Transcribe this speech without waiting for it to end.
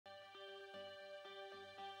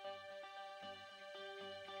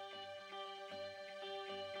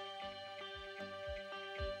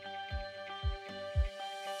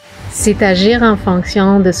C'est agir en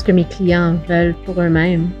fonction de ce que mes clients veulent pour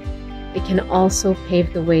eux-mêmes. It can also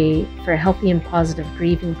pave the way for a healthy and positive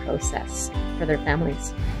grieving process for their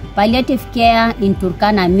families. Palliative care in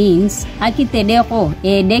Turkana means akitedeko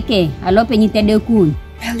edeke alopenyitedekun.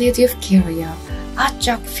 Palliative care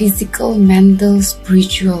ajak physical, mental,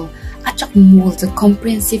 spiritual, ajak more the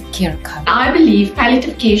comprehensive care cover. I believe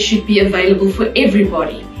palliative care should be available for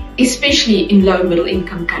everybody, especially in low middle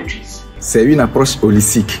income countries. C'est une approche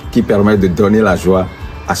holistique qui permet de donner la joie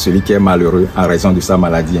à celui qui est malheureux en raison de sa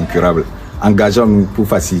maladie incurable. Engageons-nous pour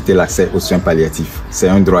faciliter l'accès aux soins palliatifs. C'est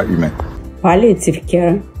un droit humain. Palliative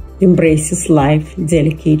care embraces life's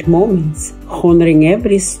delicate moments, honoring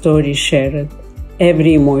every story shared,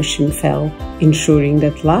 every emotion felt, ensuring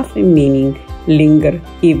that love and meaning linger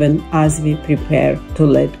even as we prepare to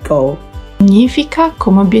let go. Significa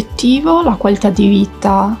come obiettivo la qualità di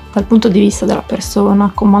vita dal punto di vista della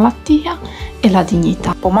persona con malattia et la dignité.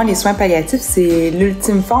 Pour moi, les soins palliatifs, c'est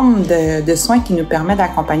l'ultime forme de soins qui nous permet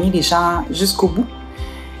d'accompagner les gens jusqu'au bout,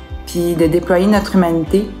 puis de déployer notre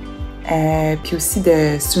humanité, puis aussi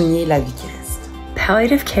de souligner la vie qui reste.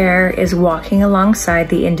 Palliative care is walking alongside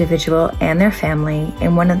the individual and their family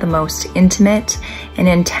in one of the most intimate and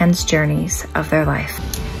intense journeys of their life.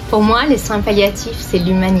 Pour moi, les soins palliatifs, c'est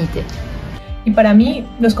l'humanité. Y para mí,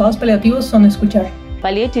 los cuidados paliativos son escuchar.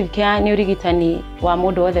 Palliative care ni urigitani wa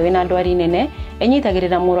mundu wothe wina ndwari nene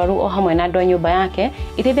enyitagirira muraru o hamwe na andu a nyumba yake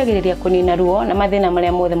iteithagiriria kunina ruo na mathina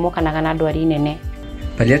maria mothe mokanaga na ndwari nene.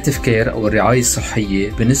 Palliative care أو الرعاية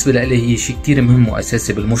الصحية بالنسبة لي هي شيء كتير مهم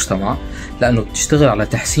وأساسي بالمجتمع لأنه بتشتغل على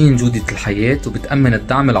تحسين جودة الحياة وبتأمن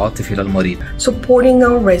الدعم العاطفي للمريض. Supporting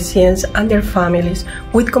our residents and their families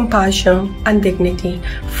with compassion and dignity,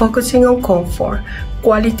 focusing on comfort,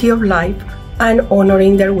 quality of life, and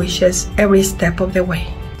honoring their wishes every step of the way.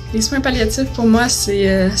 Les soins palliatifs, pour moi,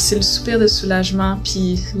 c'est le soupir de soulagement,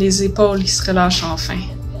 puis les épaules qui se relâchent enfin.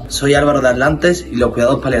 Soy Álvaro de Atlantes y los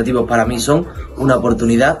cuidados paliativos para mí son una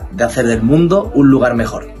oportunidad de hacer del mundo un lugar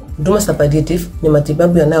mejor. Huduma za palliative ni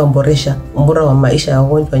matibabu yanayoboresha ubora wa maisha ya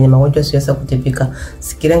wagonjwa wenye magonjwa yasiyoweza kutibika,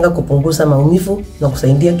 zikilenga kupunguza maumivu na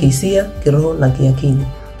kusaidia kihisia, kiroho na kiakili.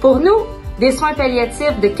 Pour nous, des soins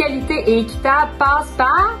palliatifs de qualité et équitable passent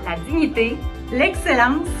par la dignité,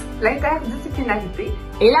 l'excellence, l'interdisciplinarité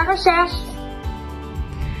et la recherche.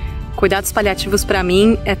 Cuidados paliativos para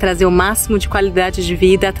mim é trazer o máximo de qualidade de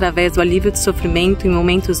vida através do alívio de sofrimento em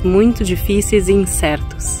momentos muito difíceis e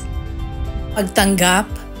incertos. Pagtanggap,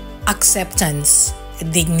 acceptance,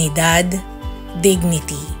 dignidad,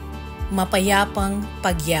 dignity, mapayapang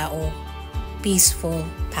pagyao, peaceful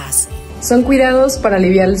passing. Son cuidados para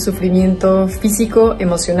aliviar el sufrimiento físico,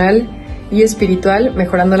 emocional y espiritual,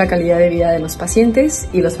 mejorando la calidad de vida de los pacientes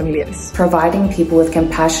y los familiares. Providing people with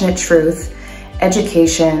compassionate truth,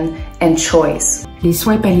 education and choice. Les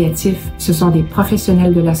soins palliatifs, ce sont des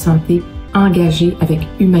professionnels de la santé engagés avec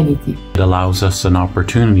humanité. It allows us an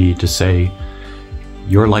opportunity to say,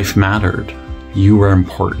 your life mattered, you were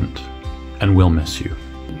important, and we'll miss you.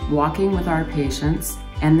 Walking with our patients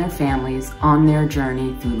and their families on their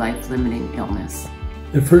journey through life-limiting illness.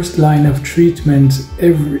 The first line of treatment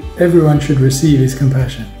everyone should receive is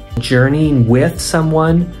compassion. Journeying with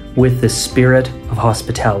someone with the spirit of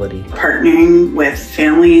hospitality. Partnering with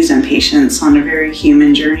families and patients on a very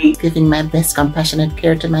human journey. Giving my best compassionate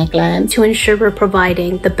care to my clients. To ensure we're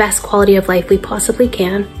providing the best quality of life we possibly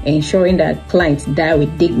can. Ensuring that clients die with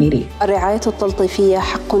dignity. الرعاية التلطيفية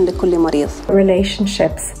حق لكل مريض.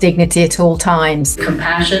 Relationships. Dignity at all times.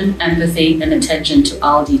 Compassion, empathy, and attention to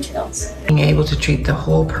all details. Being able to treat the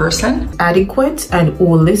whole person. Adequate and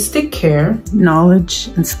holistic care. Knowledge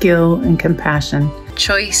and skill and compassion.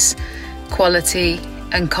 Choice, quality,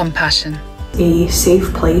 and compassion. A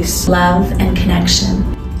safe place. Love and connection.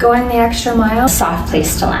 Going the extra mile. Soft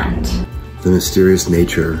place to land. The mysterious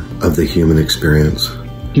nature of the human experience.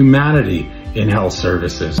 Humanity in health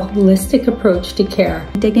services. A holistic approach to care.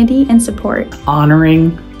 Dignity and support.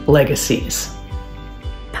 Honoring legacies.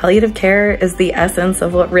 Palliative care is the essence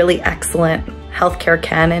of what really excellent healthcare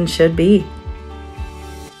can and should be.